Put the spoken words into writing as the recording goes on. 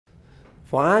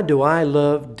Why do I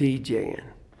love DJing?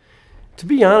 To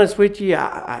be honest with you,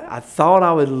 I thought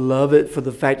I would love it for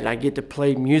the fact that I get to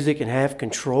play music and have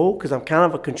control, because I'm kind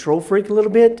of a control freak a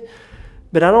little bit.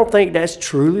 But I don't think that's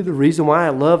truly the reason why I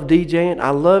love DJing. I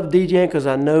love DJing because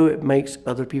I know it makes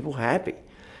other people happy.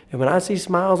 And when I see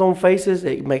smiles on faces,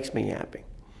 it makes me happy.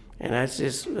 And that's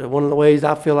just one of the ways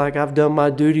I feel like I've done my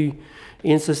duty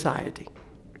in society.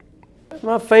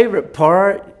 My favorite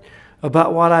part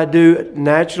about what I do,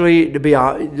 naturally,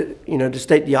 to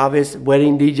state the obvious,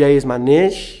 wedding DJ is my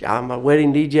niche. I'm a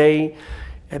wedding DJ.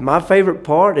 And my favorite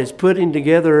part is putting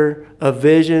together a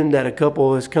vision that a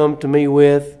couple has come to me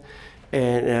with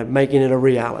and making it a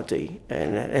reality.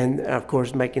 And of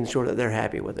course, making sure that they're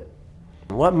happy with it.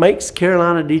 What makes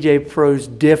Carolina DJ Pros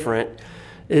different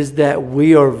is that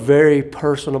we are very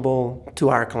personable to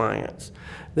our clients.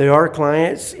 They are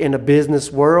clients in a business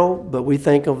world, but we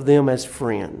think of them as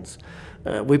friends.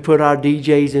 We put our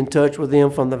DJs in touch with them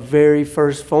from the very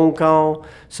first phone call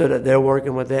so that they're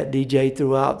working with that DJ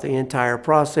throughout the entire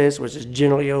process, which is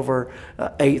generally over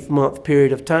an 8-month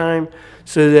period of time,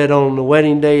 so that on the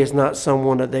wedding day it's not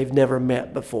someone that they've never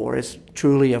met before. It's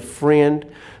truly a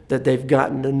friend that they've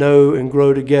gotten to know and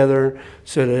grow together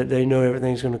so that they know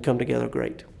everything's going to come together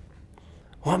great.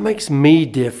 What makes me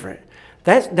different?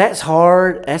 That's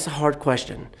hard. That's a hard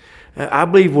question. I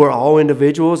believe we're all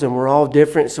individuals and we're all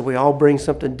different, so we all bring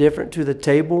something different to the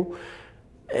table.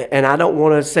 And I don't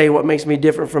want to say what makes me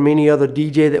different from any other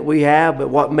DJ that we have, but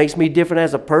what makes me different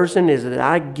as a person is that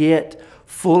I get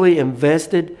fully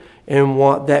invested in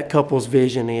what that couple's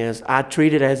vision is. I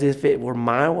treat it as if it were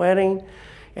my wedding,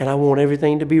 and I want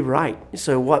everything to be right.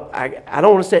 So I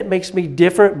don't want to say it makes me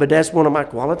different, but that's one of my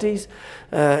qualities.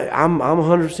 I'm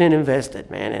 100%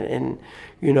 invested, man, and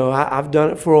you know, I've done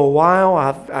it for a while.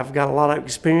 I've got a lot of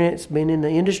experience being in the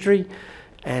industry,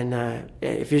 and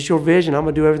if it's your vision, I'm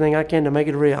gonna do everything I can to make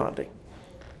it a reality.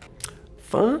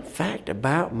 Fun fact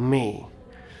about me: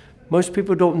 most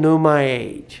people don't know my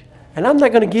age, and I'm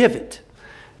not gonna give it.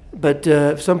 But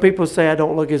some people say I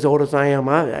don't look as old as I am.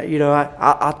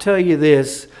 I'll tell you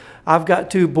this: I've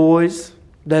got 2 boys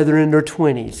that are in their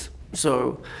 20s.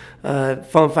 So,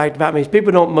 fun fact about me is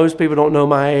most people don't know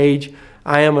my age.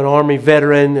 I am an Army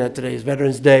veteran. Today is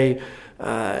Veterans Day.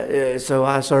 So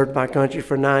I served my country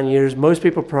for 9 years. Most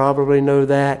people probably know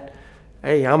that.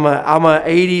 Hey, I'm a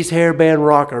 80s hairband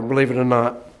rocker, believe it or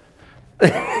not.